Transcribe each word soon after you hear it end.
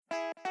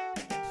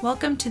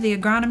Welcome to the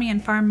Agronomy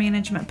and Farm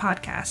Management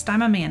Podcast.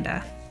 I'm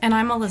Amanda. And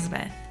I'm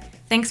Elizabeth.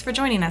 Thanks for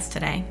joining us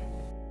today.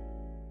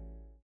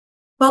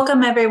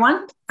 Welcome,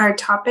 everyone. Our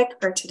topic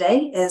for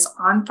today is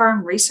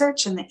on-farm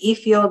research and the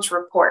eFields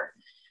report.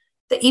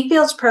 The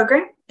eFields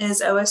program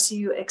is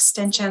OSU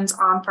Extension's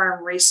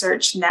on-farm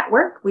research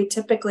network. We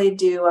typically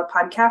do a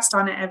podcast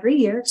on it every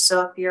year,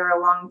 so if you're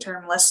a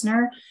long-term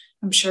listener,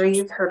 I'm sure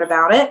you've heard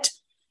about it.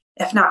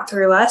 If not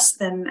through us,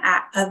 then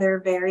at other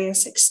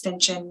various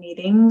extension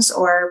meetings,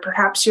 or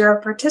perhaps you're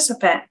a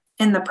participant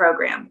in the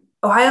program.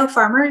 Ohio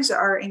farmers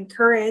are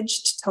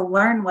encouraged to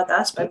learn with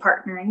us by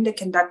partnering to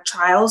conduct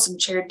trials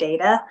and share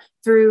data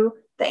through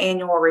the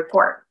annual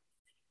report.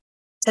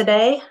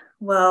 Today,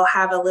 we'll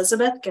have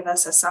Elizabeth give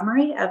us a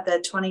summary of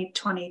the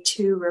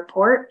 2022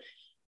 report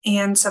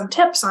and some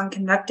tips on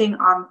conducting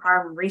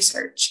on-farm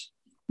research.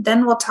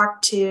 Then we'll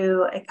talk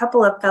to a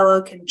couple of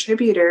fellow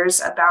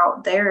contributors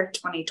about their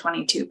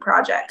 2022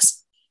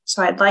 projects.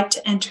 So I'd like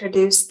to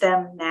introduce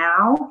them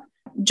now.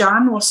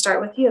 John, we'll start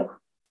with you.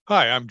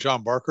 Hi, I'm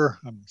John Barker.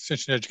 I'm an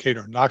extension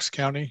educator in Knox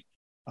County.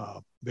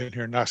 Been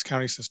here in Knox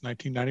County since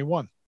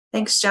 1991.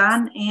 Thanks,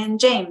 John. And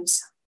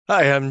James.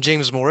 Hi, I'm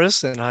James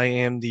Morris, and I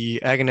am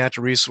the Ag and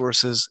Natural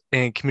Resources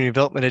and Community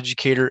Development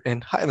Educator in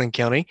Highland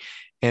County,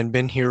 and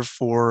been here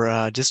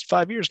for just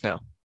 5 years now.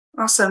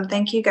 Awesome.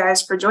 Thank you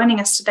guys for joining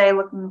us today.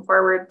 Looking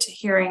forward to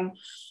hearing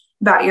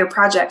about your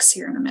projects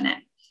here in a minute.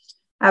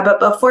 But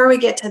before we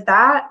get to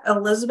that,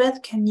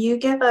 Elizabeth, can you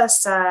give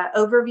us an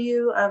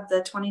overview of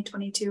the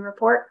 2022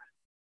 report?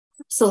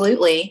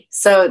 Absolutely.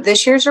 So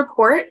this year's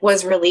report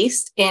was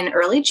released in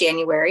early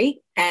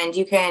January, and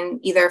you can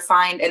either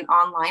find an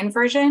online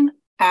version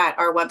at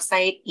our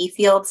website,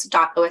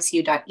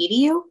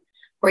 efields.osu.edu,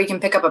 or you can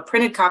pick up a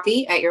printed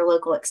copy at your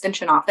local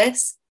extension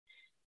office.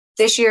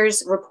 This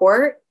year's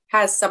report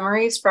has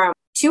summaries from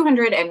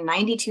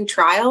 292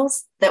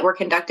 trials that were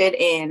conducted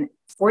in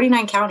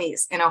 49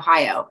 counties in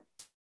Ohio.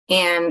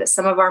 And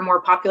some of our more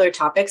popular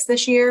topics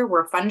this year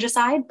were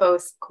fungicide,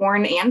 both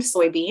corn and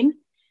soybean,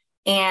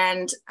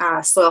 and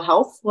soil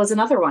health was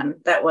another one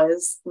that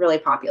was really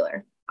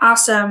popular.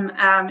 Awesome.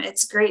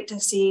 It's great to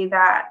see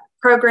that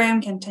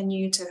program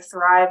continue to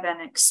thrive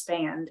and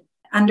expand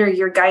under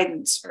your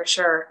guidance for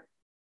sure.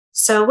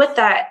 So with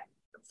that,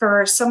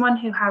 for someone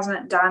who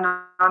hasn't done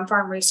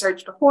on-farm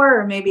research before,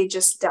 or maybe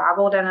just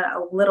dabbled in it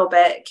a little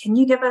bit, can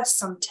you give us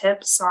some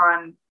tips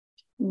on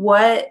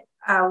what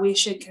we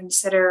should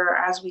consider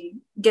as we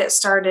get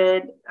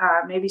started,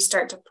 maybe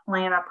start to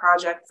plan a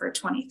project for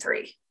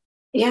 23?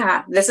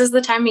 Yeah, this is the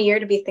time of year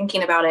to be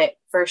thinking about it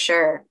for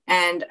sure.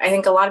 And I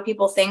think a lot of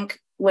people think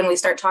when we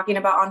start talking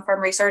about on-farm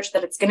research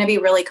that it's going to be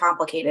really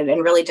complicated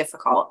and really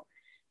difficult.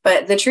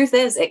 But the truth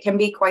is it can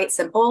be quite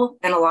simple.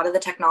 And a lot of the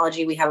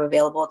technology we have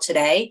available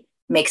today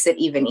makes it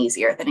even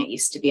easier than it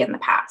used to be in the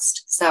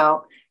past.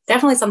 So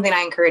definitely something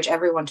I encourage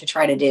everyone to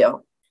try to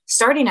do.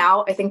 Starting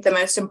out, I think the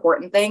most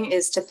important thing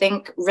is to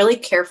think really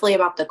carefully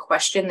about the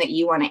question that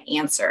you want to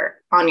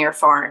answer on your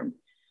farm.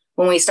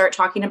 When we start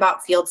talking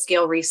about field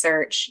scale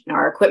research,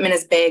 our equipment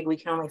is big, we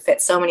can only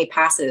fit so many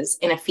passes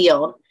in a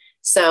field.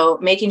 So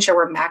making sure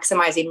we're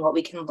maximizing what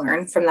we can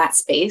learn from that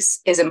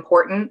space is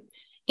important.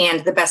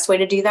 And the best way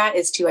to do that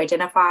is to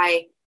identify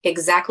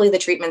exactly the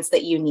treatments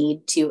that you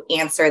need to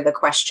answer the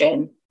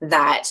question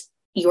that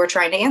you're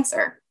trying to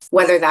answer,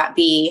 whether that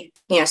be,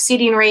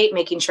 seeding rate,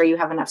 making sure you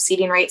have enough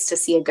seeding rates to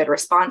see a good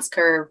response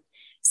curve,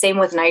 same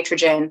with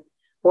nitrogen,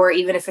 or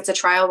even if it's a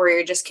trial where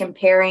you're just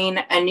comparing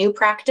a new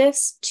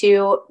practice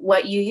to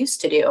what you used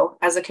to do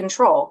as a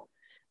control.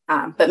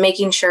 But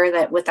making sure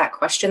that with that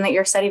question that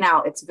you're setting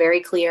out, it's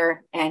very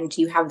clear and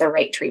you have the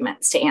right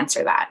treatments to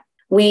answer that.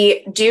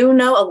 We do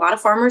know a lot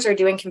of farmers are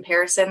doing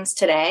comparisons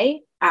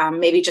today,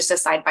 maybe just a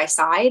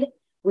side-by-side.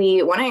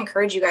 We want to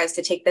encourage you guys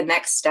to take the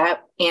next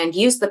step and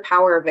use the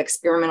power of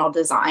experimental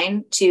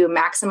design to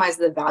maximize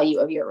the value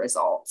of your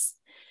results.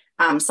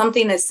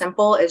 Something as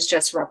simple as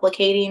just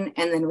replicating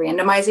and then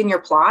randomizing your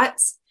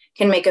plots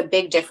can make a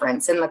big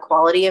difference in the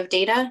quality of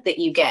data that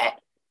you get.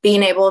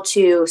 Being able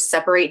to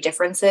separate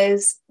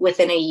differences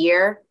within a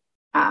year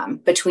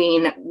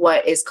between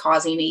what is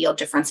causing a yield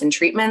difference in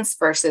treatments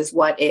versus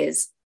what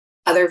is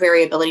other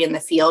variability in the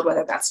field,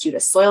 whether that's due to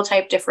soil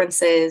type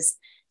differences,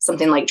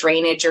 something like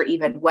drainage, or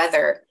even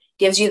weather,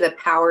 gives you the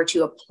power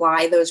to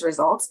apply those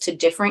results to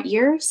different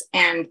years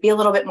and be a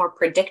little bit more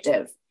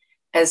predictive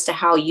as to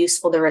how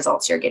useful the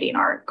results you're getting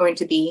are going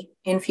to be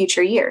in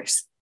future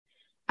years.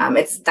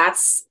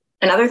 That's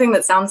another thing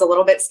that sounds a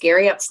little bit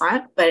scary up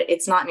front, but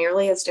it's not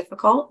nearly as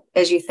difficult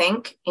as you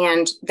think.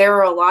 And there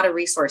are a lot of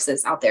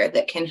resources out there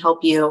that can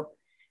help you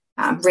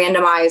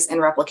randomize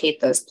and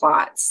replicate those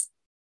plots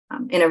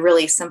in a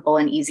really simple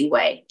and easy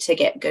way to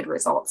get good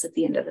results at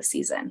the end of the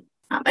season.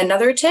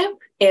 Another tip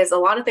is a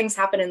lot of things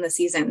happen in the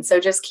season. So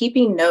just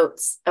keeping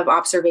notes of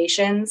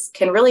observations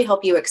can really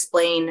help you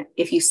explain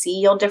if you see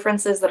yield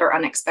differences that are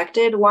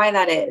unexpected, why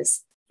that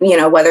is.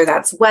 Whether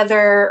that's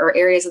weather or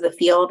areas of the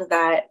field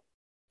that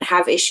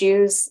have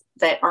issues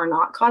that are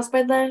not caused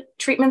by the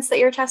treatments that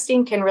you're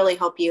testing can really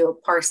help you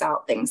parse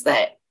out things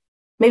that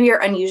maybe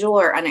are unusual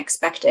or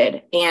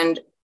unexpected, and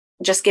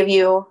just give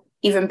you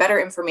even better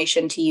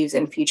information to use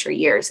in future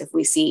years if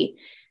we see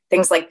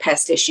things like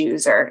pest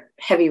issues or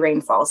heavy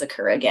rainfalls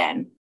occur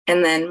again.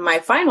 And then my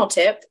final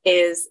tip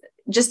is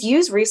just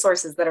use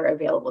resources that are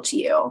available to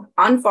you.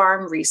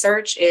 On-farm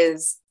research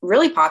is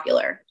really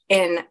popular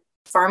in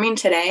farming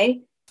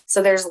today.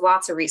 So there's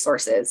lots of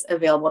resources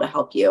available to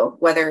help you,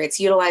 whether it's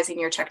utilizing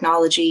your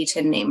technology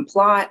to name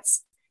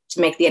plots, to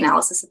make the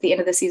analysis at the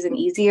end of the season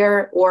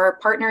easier, or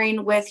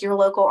partnering with your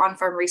local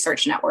on-farm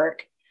research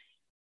network.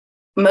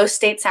 Most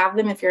states have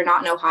them if you're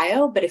not in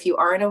Ohio, but if you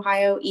are in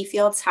Ohio,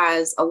 eFields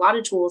has a lot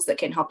of tools that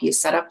can help you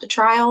set up the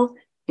trial,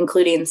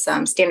 including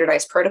some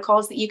standardized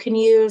protocols that you can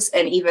use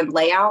and even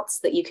layouts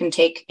that you can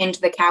take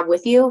into the cab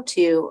with you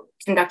to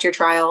conduct your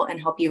trial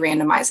and help you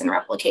randomize and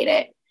replicate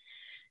it.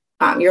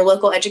 Your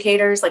local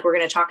educators, like we're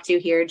going to talk to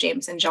here,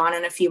 James and John,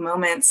 in a few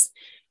moments,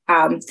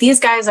 these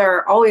guys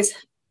are always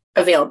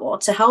available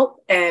to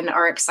help and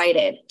are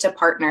excited to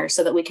partner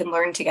so that we can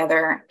learn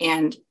together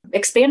and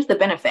expand the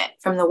benefit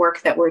from the work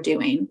that we're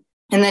doing.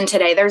 And then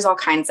today, there's all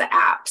kinds of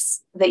apps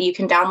that you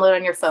can download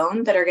on your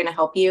phone that are going to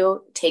help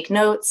you take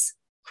notes,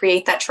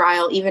 create that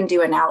trial, even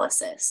do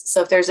analysis.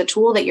 So if there's a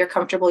tool that you're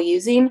comfortable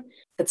using,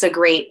 it's a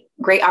great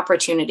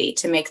opportunity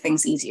to make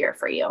things easier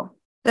for you.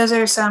 Those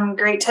are some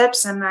great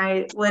tips, and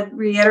I would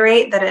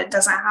reiterate that it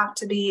doesn't have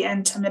to be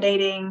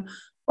intimidating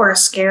or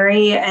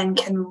scary and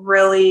can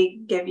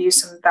really give you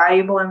some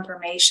valuable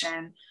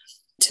information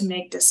to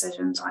make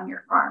decisions on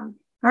your farm.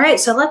 All right,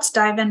 so let's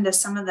dive into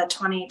some of the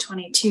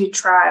 2022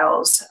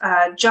 trials.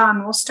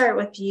 John, we'll start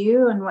with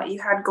you and what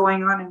you had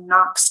going on in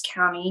Knox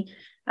County.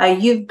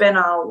 You've been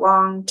a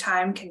long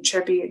time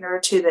contributor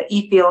to the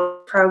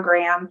eFields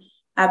program,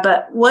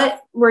 but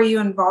what were you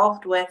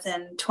involved with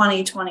in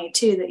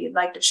 2022 that you'd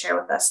like to share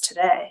with us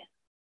today?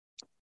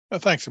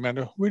 Thanks,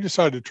 Amanda. We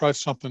decided to try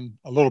something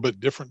a little bit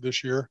different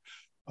this year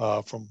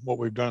from what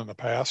we've done in the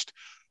past.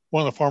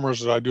 One of the farmers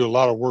that I do a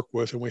lot of work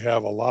with, and we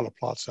have a lot of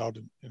plots out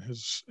in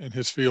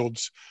his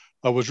fields,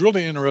 was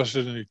really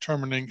interested in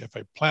determining if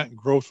a plant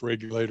growth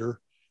regulator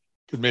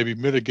could maybe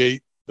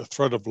mitigate the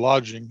threat of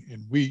lodging in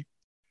wheat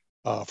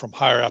from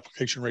higher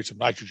application rates of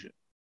nitrogen.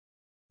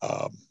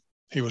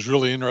 He was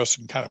really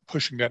interested in kind of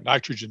pushing that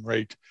nitrogen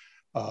rate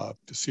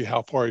to see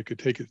how far he could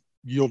take it,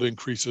 yield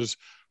increases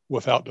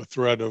without the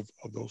threat of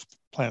those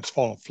plants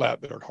falling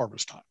flat there at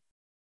harvest time.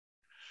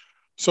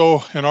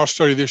 So in our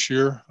study this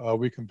year,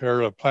 we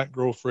compared a plant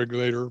growth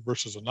regulator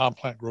versus a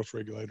non-plant growth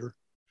regulator.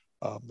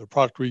 The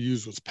product we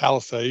used was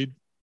Palisade,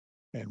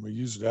 and we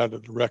used that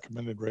at the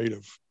recommended rate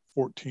of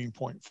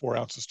 14.4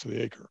 ounces to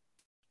the acre.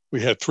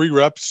 We had 3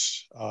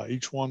 reps.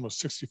 Each one was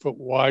 60 foot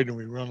wide, and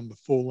we run them the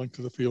full length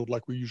of the field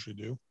like we usually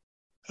do.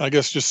 I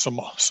guess just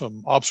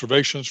some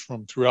observations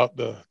from throughout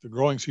the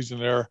growing season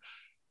there.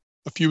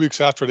 A few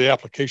weeks after the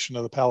application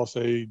of the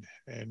Palisade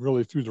and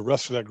really through the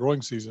rest of that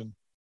growing season,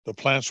 the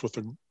plants with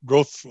the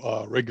growth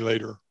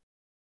regulator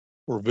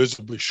were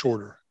visibly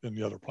shorter than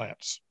the other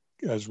plants.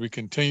 As we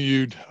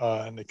continued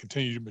and they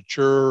continued to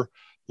mature,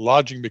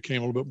 lodging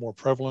became a little bit more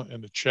prevalent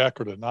in the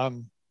check or the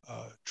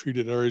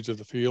non-treated areas of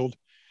the field.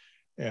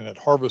 And at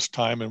harvest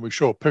time, and we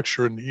show a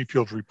picture in the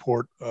eFields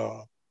report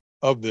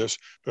of this,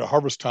 but at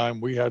harvest time,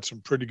 we had some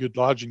pretty good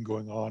lodging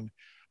going on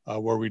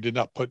where we did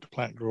not put the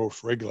plant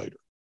growth regulator.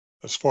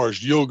 As far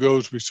as yield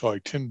goes, we saw a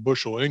 10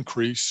 bushel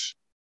increase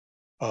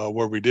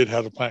where we did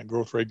have the plant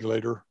growth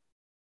regulator,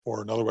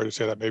 or another way to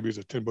say that maybe is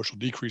a 10 bushel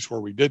decrease where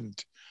we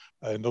didn't.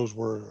 And those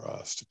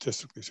were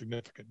statistically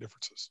significant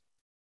differences.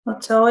 Well,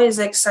 it's always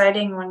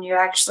exciting when you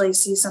actually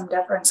see some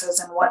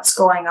differences in what's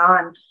going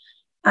on.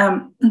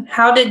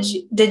 How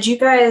did you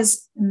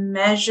guys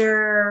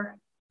measure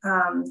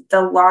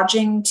the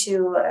lodging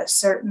to a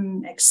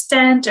certain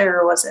extent,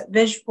 or was it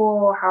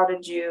visual? How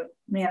did you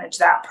manage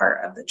that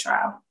part of the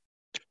trial?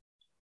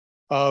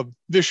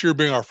 This year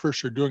being our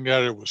first year doing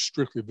that, it was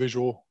strictly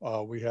visual.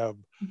 We have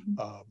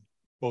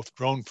both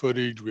drone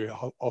footage. We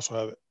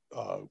also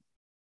have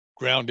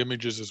ground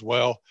images as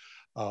well.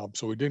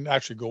 So we didn't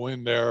actually go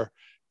in there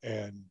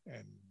and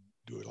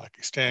do it like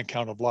a stand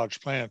count of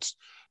lodged plants.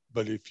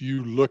 But if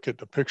you look at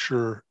the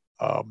picture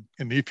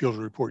in the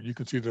eFields report, you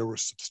can see there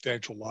was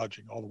substantial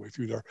lodging all the way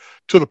through there,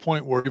 to the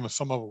point where even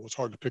some of it was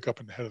hard to pick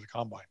up in the head of the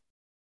combine,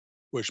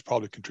 which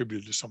probably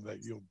contributed to some of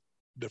that yield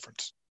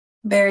difference.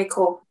 Very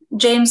cool.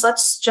 James,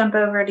 let's jump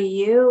over to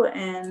you.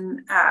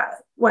 And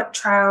what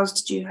trials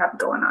did you have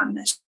going on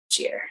this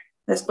year?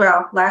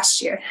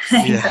 Last year.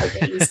 You got to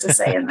get used to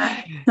saying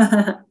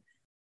that.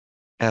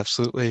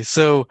 Absolutely.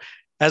 So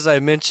as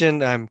I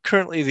mentioned, I'm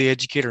currently the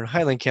educator in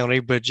Highland County,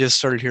 but just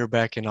started here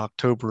back in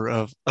October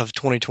of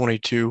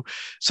 2022.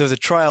 So the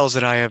trials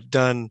that I have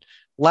done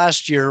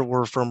last year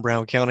were from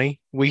Brown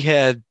County. We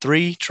had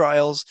 3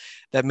 trials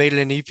that made it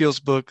in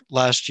eFields book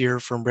last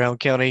year from Brown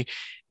County.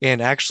 And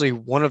actually,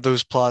 one of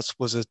those plots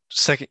was a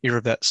second year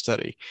of that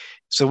study.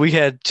 So we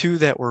had 2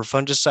 that were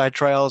fungicide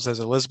trials, as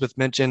Elizabeth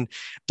mentioned.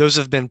 Those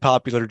have been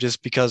popular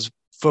just because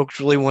folks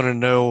really want to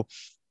know,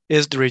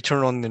 is the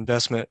return on the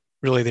investment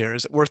really there?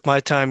 Is it worth my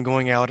time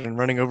going out and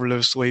running over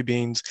those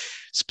soybeans,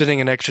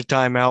 spending an extra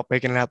time out,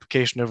 making an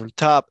application over the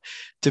top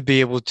to be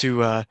able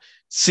to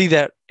see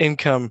that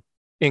income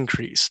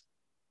increase?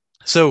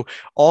 So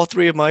all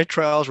three of my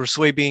trials were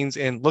soybeans,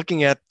 and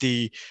looking at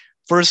the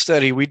first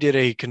study, we did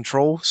a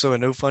control, so a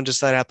no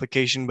fungicide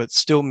application, but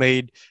still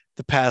made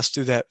the pass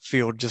through that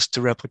field just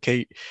to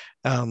replicate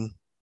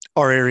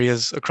our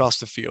areas across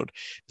the field.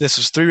 This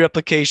was 3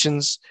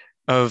 replications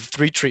of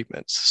 3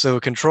 treatments. So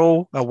a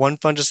control, a 1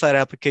 fungicide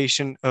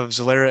application of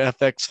Xylera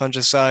FX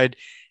fungicide,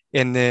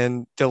 and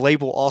then the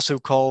label also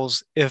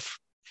calls, if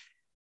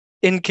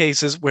in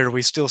cases where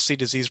we still see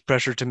disease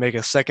pressure, to make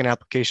a second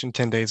application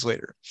 10 days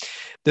later.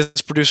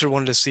 This producer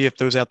wanted to see if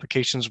those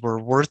applications were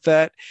worth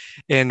that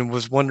and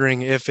was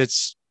wondering if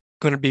it's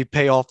going to be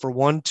payoff for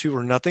 1, 2,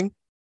 or nothing.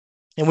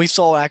 And we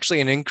saw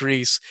actually an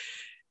increase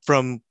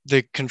from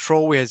the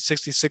control. We had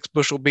 66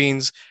 bushel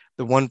beans.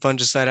 The 1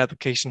 fungicide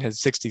application had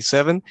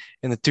 67,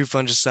 and the 2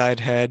 fungicide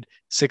had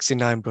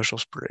 69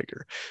 bushels per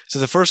acre. So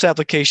the first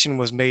application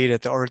was made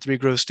at the R3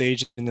 growth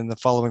stage, and then the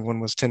following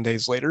one was 10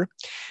 days later.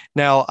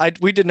 Now,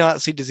 we did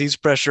not see disease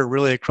pressure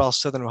really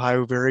across Southern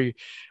Ohio very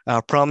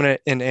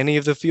prominent in any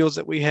of the fields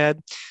that we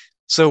had.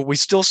 So we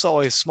still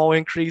saw a small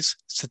increase.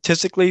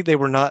 Statistically, they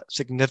were not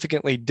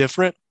significantly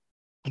different,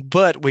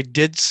 but we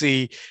did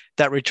see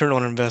that return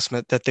on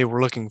investment that they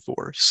were looking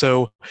for.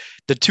 So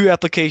the 2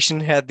 application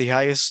had the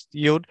highest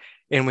yield,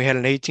 and we had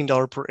an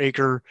 $18 per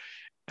acre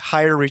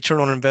higher return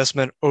on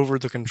investment over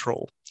the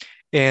control.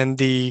 And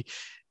the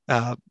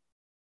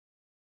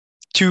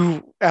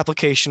 2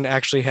 application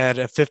actually had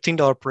a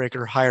 $15 per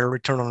acre higher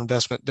return on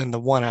investment than the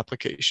 1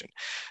 application.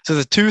 So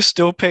the 2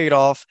 still paid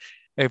off.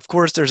 Of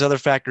course, there's other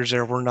factors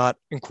there. We're not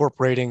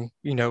incorporating,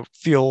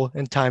 fuel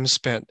and time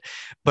spent,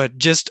 but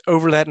just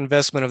over that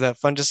investment of that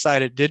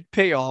fungicide, it did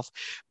pay off.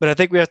 But I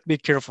think we have to be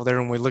careful there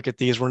when we look at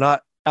these. We're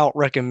not out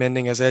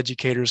recommending as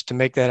educators to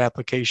make that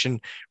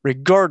application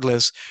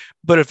regardless.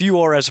 But if you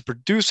are, as a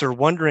producer,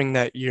 wondering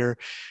that year,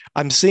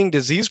 I'm seeing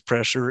disease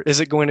pressure,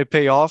 is it going to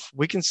pay off?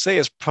 We can say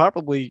it's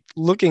probably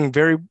looking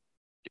very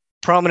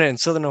prominent in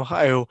Southern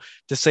Ohio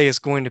to say it's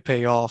going to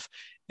pay off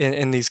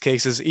in these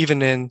cases,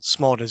 even in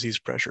small disease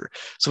pressure.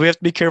 So we have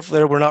to be careful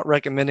there. We're not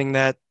recommending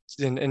that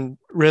in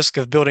risk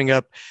of building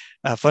up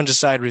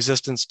fungicide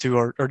resistance to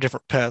our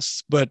different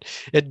pests, but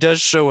it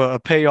does show a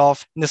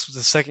payoff. And this was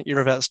the second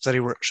year of that study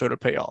where it showed a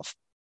payoff.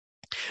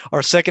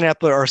 Our second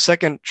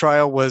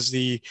trial was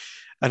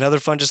another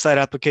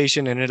fungicide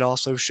application, and it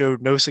also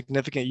showed no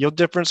significant yield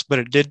difference, but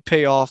it did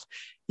pay off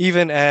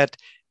even at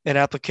an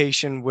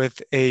application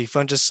with a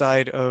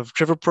fungicide of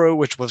Trivapro,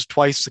 which was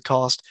twice the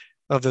cost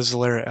of the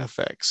Xylera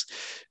FX.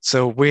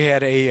 So we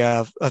had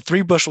a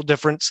 3 bushel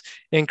difference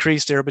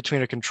increase there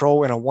between a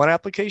control and a 1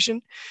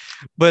 application.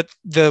 But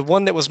the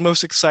one that was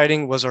most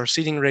exciting was our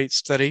seeding rate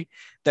study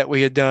that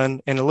we had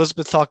done. And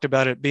Elizabeth talked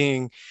about it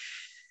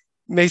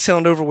may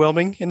sound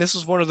overwhelming. And this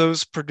was one of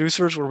those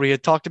producers where we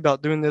had talked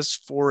about doing this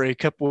for a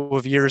couple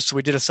of years. So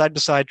we did a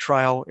side-by-side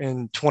trial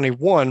in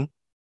 21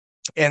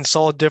 and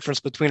saw a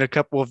difference between a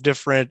couple of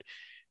different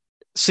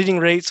seeding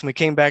rates, and we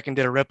came back and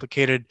did a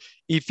replicated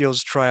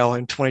eFields trial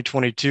in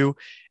 2022.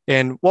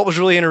 And what was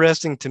really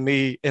interesting to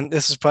me, and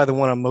this is probably the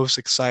one I'm most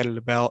excited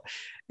about,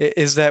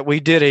 is that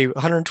we did a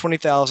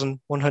 120,000,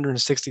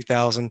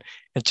 160,000,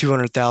 and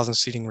 200,000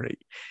 seeding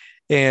rate.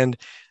 And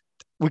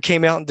we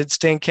came out and did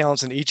stand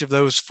counts in each of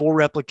those 4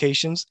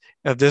 replications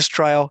of this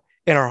trial,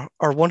 and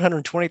our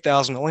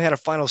 120,000 only had a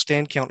final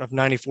stand count of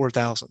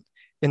 94,000.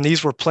 And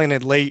these were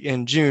planted late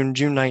in June.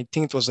 June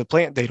 19th was the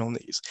plant date on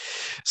these.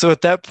 So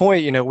at that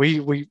point,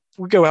 we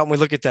go out and we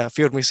look at that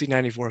field and we see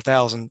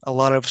 94,000. A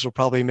lot of us will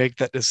probably make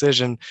that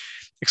decision,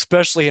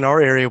 especially in our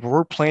area where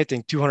we're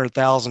planting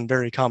 200,000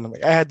 very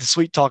commonly. I had to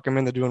sweet talk them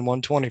into doing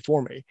 120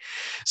 for me.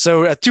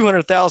 So at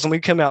 200,000, we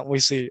come out and we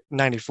see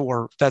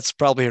 94. That's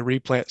probably a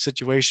replant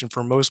situation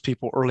for most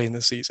people early in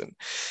the season.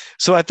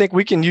 So I think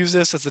we can use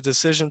this as a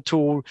decision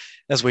tool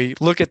as we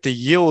look at the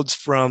yields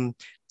from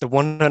the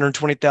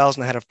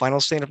 120,000 that had a final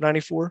stand of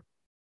 94.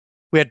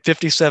 We had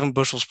 57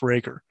 bushels per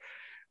acre.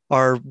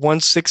 Our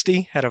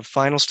 160 had a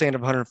final stand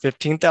of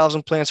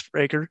 115,000 plants per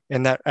acre,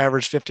 and that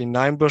averaged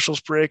 59 bushels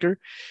per acre.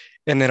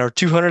 And then our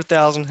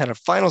 200,000 had a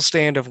final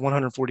stand of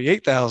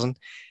 148,000,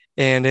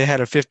 and it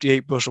had a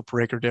 58 bushel per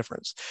acre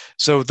difference.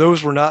 So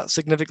those were not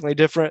significantly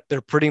different.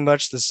 They're pretty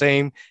much the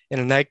same. And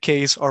in that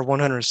case, our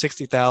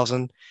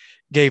 160,000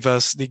 gave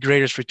us the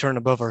greatest return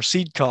above our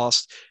seed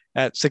cost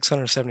at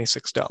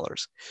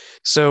 $676.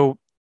 So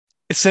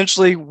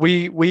essentially,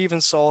 we even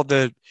saw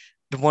the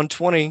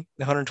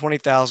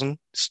 120,000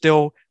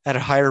 still had a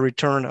higher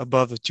return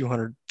above the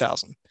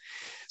 200,000.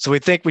 So we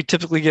think we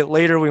typically get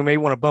later. We may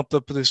want to bump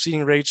up the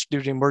seeding rates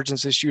due to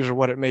emergence issues or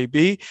what it may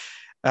be.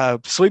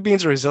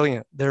 Soybeans are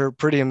resilient. They're a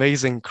pretty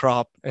amazing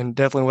crop and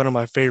definitely one of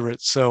my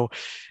favorites. So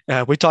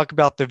We talk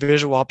about the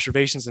visual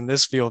observations in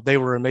this field. They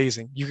were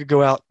amazing. You could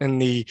go out in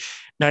the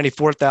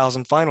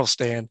 94,000 final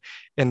stand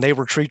and they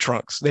were tree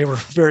trunks. They were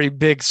very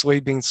big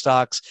soybean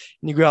stalks.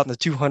 And you go out in the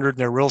 200 and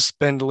they're real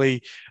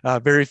spindly,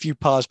 very few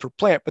pods per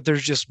plant, but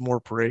there's just more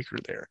per acre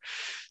there.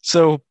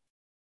 So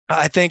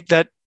I think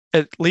that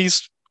at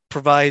least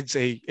provides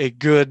a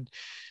good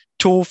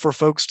tool for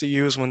folks to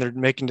use when they're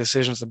making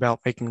decisions about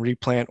making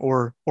replant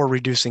or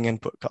reducing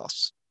input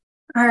costs.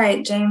 All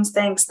right, James,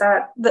 thanks.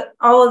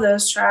 All of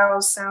those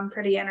trials sound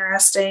pretty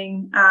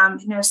interesting.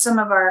 Some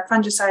of our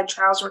fungicide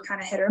trials were kind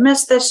of hit or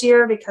miss this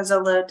year because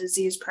of low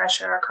disease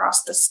pressure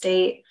across the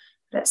state,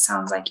 but it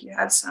sounds like you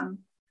had some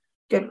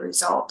good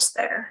results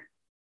there.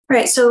 All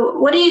right, so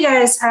what do you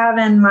guys have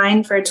in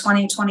mind for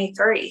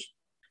 2023?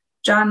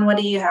 John, what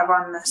do you have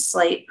on the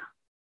slate?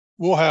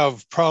 We'll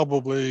have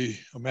probably,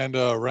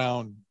 Amanda,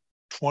 around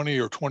 20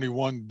 or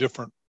 21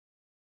 different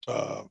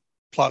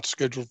plots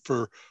scheduled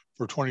for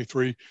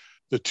 23.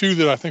 The two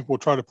that I think we'll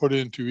try to put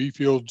into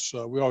eFields,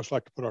 we always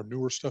like to put our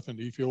newer stuff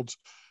into eFields.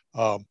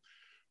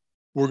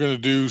 We're going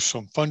to do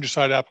some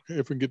fungicide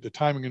if we can get the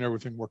timing and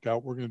everything worked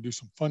out. We're going to do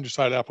some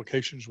fungicide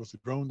applications with the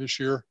drone this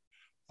year.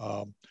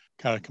 Kind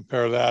of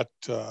compare that.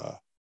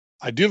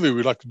 Ideally,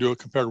 we'd like to do it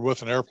compared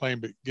with an airplane,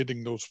 but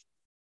getting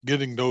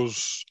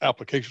those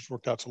applications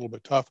worked out is a little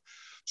bit tough.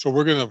 So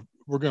we're going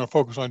to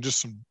focus on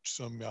just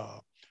some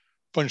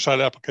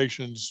fungicide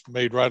applications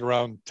made right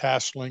around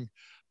tasseling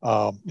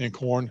in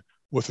corn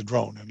with a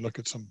drone and look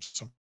at some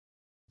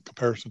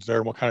comparisons there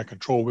and what kind of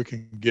control we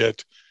can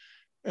get,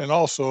 and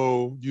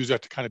also use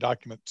that to kind of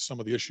document some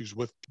of the issues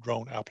with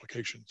drone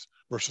applications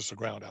versus a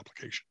ground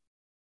application.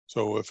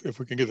 So if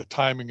we can get the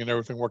timing and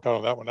everything worked out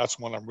on that one, that's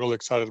one I'm really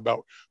excited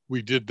about.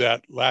 We did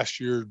that last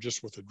year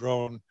just with a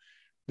drone.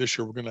 This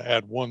year, we're going to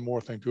add one more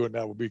thing to it, and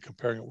that will be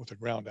comparing it with a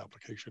ground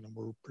application, and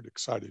we're pretty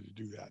excited to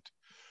do that.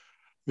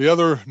 The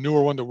other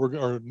new one that we're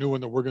going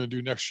to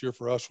do next year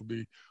for us will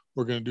be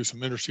we're going to do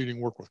some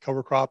interseeding work with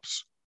cover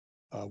crops.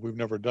 We've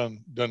never done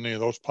any of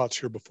those plots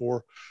here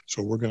before,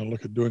 so we're going to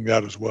look at doing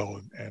that as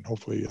well, and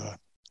hopefully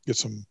get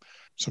some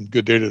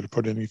good data to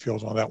put in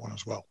eFields on that one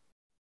as well.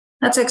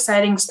 That's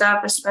exciting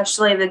stuff,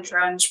 especially the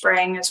drone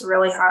spraying is a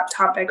really hot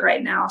topic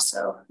right now.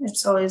 So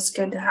it's always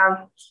good to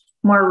have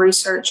more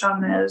research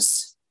on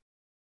those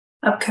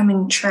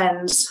upcoming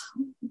trends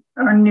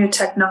or new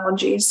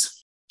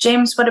technologies.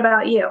 James, what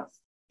about you?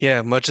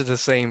 Yeah, much of the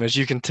same. As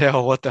you can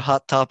tell, what the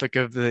hot topic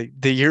of the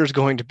year is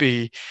going to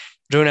be.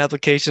 Drone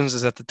applications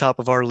is at the top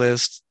of our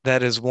list.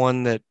 That is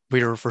one that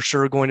we are for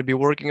sure going to be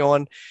working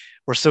on.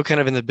 We're still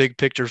kind of in the big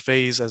picture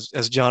phase.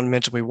 As John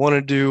mentioned, we want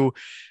to do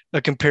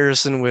a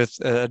comparison with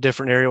a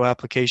different aerial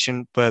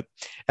application, but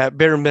at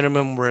bare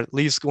minimum, we're at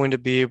least going to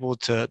be able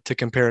to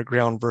compare a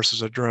ground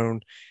versus a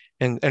drone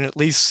and at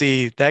least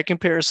see that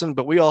comparison.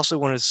 But we also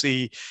want to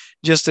see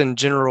just in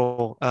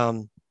general,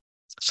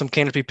 some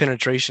canopy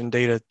penetration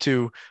data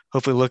too,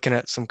 hopefully looking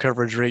at some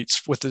coverage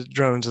rates with the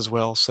drones as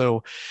well.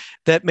 So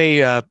that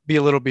may be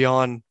a little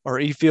beyond our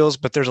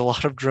eFields, but there's a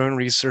lot of drone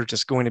research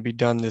that's going to be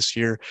done this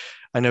year.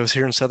 I know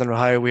here in Southern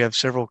Ohio, we have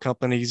several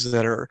companies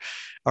that are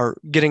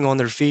getting on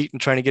their feet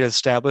and trying to get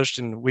established,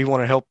 and we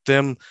want to help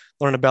them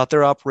learn about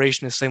their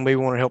operation the same way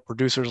we want to help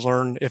producers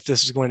learn if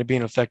this is going to be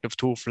an effective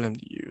tool for them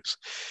to use.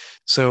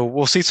 So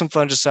we'll see some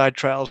fungicide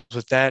trials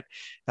with that.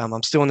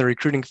 I'm still in the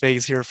recruiting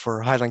phase here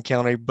for Highland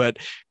County, but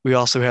we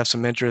also have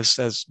some interest,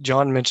 as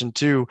John mentioned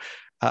too,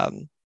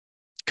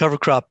 cover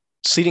crop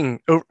seeding,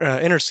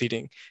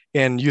 interseeding,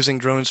 and using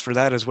drones for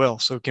that as well.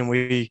 So can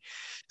we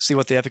see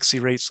what the efficacy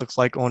rates looks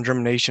like on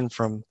germination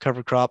from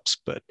cover crops?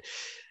 But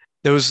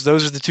those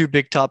are the two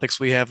big topics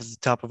we have at the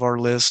top of our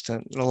list,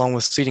 and along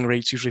with seeding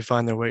rates usually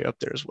find their way up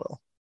there as well.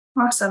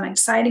 Awesome,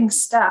 exciting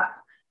stuff.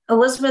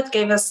 Elizabeth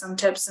gave us some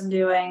tips in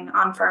doing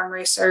on-farm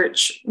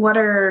research. What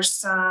are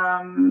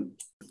some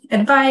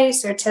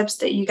advice or tips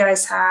that you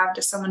guys have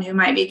to someone who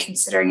might be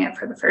considering it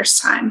for the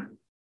first time?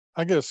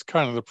 I guess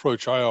kind of the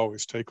approach I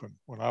always take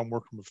when I'm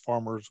working with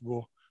farmers,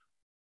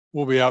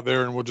 we'll be out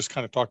there and we'll just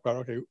kind of talk about,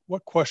 okay,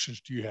 what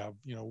questions do you have?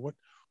 You know,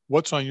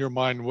 what's on your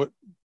mind?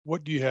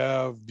 What do you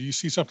have? Do you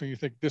see something you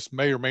think this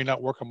may or may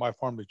not work on my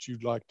farm that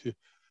you'd like to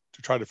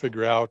try to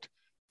figure out?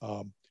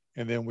 And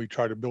then we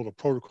try to build a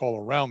protocol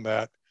around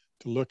that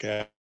to look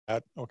at,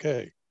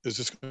 okay, is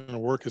this going to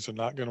work? Is it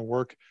not going to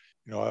work?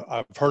 You know,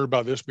 I've heard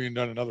about this being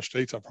done in other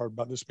states. I've heard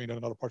about this being done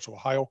in other parts of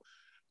Ohio.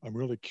 I'm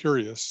really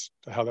curious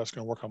to how that's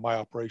going to work on my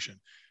operation.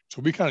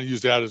 So we kind of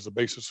use that as the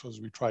basis as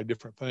we try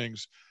different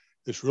things.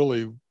 It's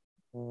really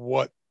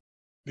what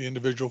the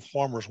individual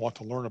farmers want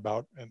to learn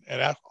about and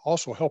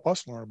also help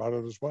us learn about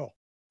it as well.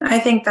 I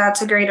think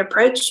that's a great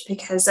approach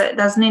because it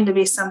does need to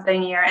be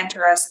something you're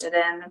interested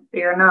in. If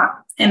you're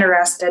not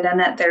interested in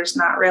it, there's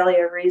not really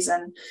a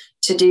reason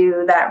to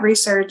do that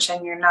research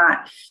and you're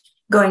not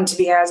going to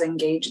be as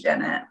engaged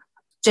in it.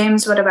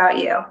 James, what about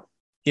you?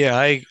 Yeah,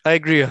 I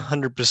agree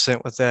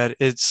 100% with that.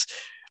 It's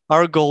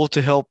our goal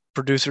to help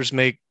producers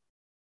make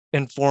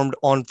informed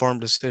on-farm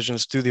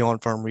decisions through the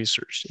on-farm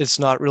research. It's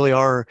not really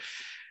our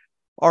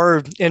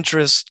our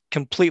interest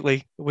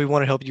completely. We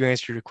want to help you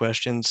answer your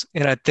questions.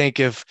 And I think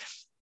if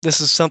this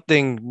is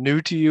something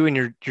new to you and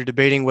you're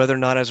debating whether or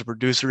not as a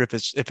producer, if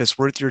it's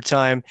worth your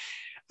time,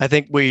 I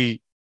think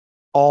we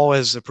all,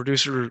 as a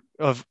producer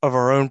of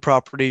our own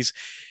properties,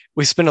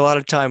 we spend a lot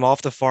of time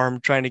off the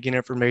farm trying to get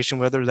information,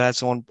 whether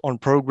that's on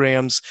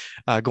programs,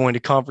 going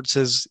to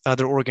conferences,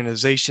 other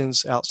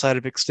organizations outside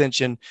of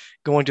Extension,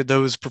 going to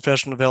those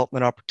professional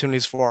development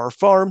opportunities for our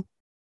farm.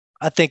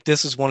 I think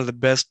this is one of the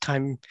best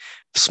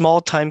small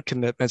time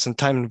commitments and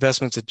time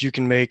investments that you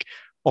can make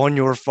on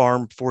your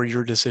farm for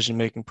your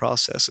decision-making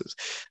processes.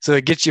 So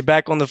it gets you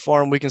back on the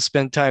farm. We can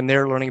spend time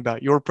there learning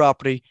about your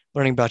property,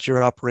 learning about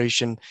your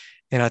operation.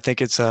 And I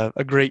think it's a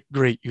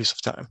great use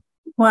of time.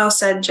 Well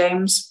said,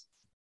 James.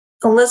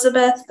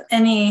 Elizabeth,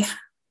 any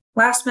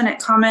last minute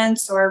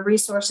comments or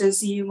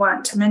resources you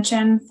want to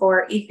mention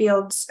for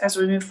eFields as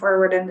we move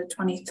forward into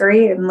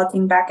 23 and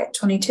looking back at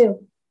 22?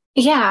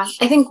 Yeah,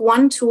 I think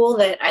one tool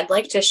that I'd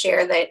like to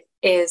share that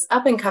is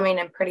up and coming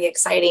and pretty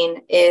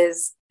exciting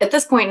is, at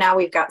this point now,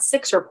 we've got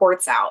 6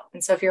 reports out.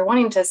 And so if you're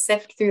wanting to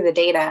sift through the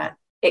data,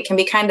 it can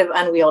be kind of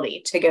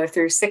unwieldy to go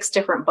through 6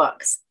 different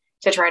books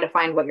to try to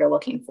find what you're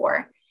looking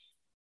for.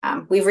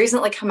 We've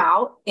recently come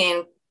out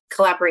in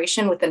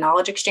collaboration with the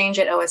Knowledge Exchange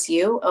at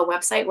OSU, a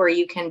website where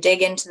you can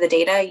dig into the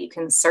data. You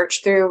can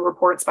search through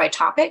reports by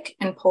topic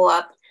and pull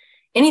up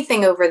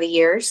anything over the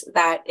years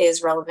that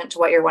is relevant to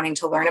what you're wanting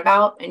to learn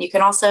about. And you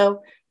can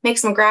also make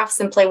some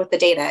graphs and play with the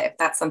data if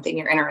that's something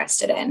you're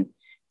interested in.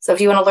 So if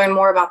you want to learn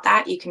more about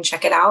that, you can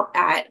check it out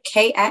at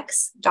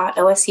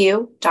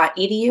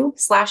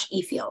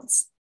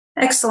kx.osu.edu/eFields.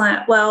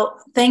 Excellent.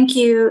 Well, thank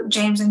you,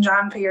 James and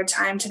John, for your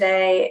time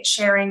today,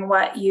 sharing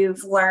what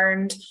you've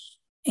learned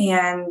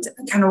and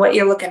kind of what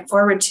you're looking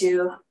forward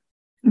to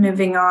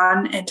moving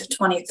on into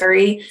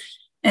 23.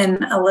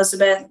 And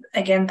Elizabeth,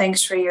 again,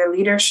 thanks for your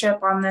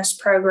leadership on this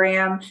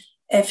program.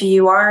 If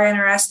you are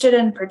interested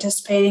in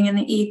participating in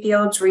the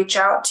eFields, reach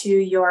out to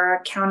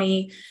your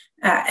county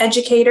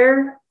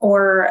educator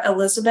or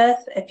Elizabeth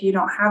if you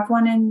don't have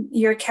one in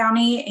your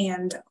county,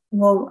 and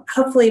we'll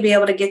hopefully be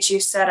able to get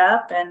you set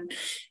up and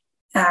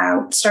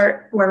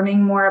start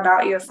learning more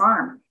about your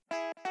farm.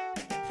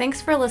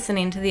 Thanks for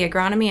listening to the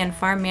Agronomy and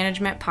Farm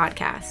Management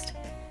Podcast.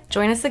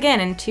 Join us again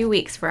in 2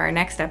 weeks for our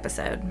next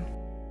episode.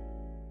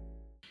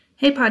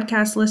 Hey,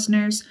 podcast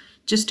listeners,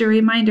 just a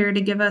reminder to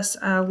give us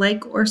a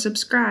like or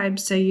subscribe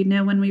so you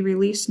know when we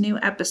release new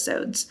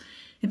episodes.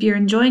 If you're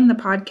enjoying the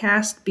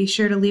podcast, be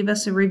sure to leave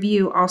us a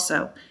review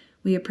also.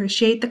 We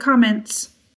appreciate the comments.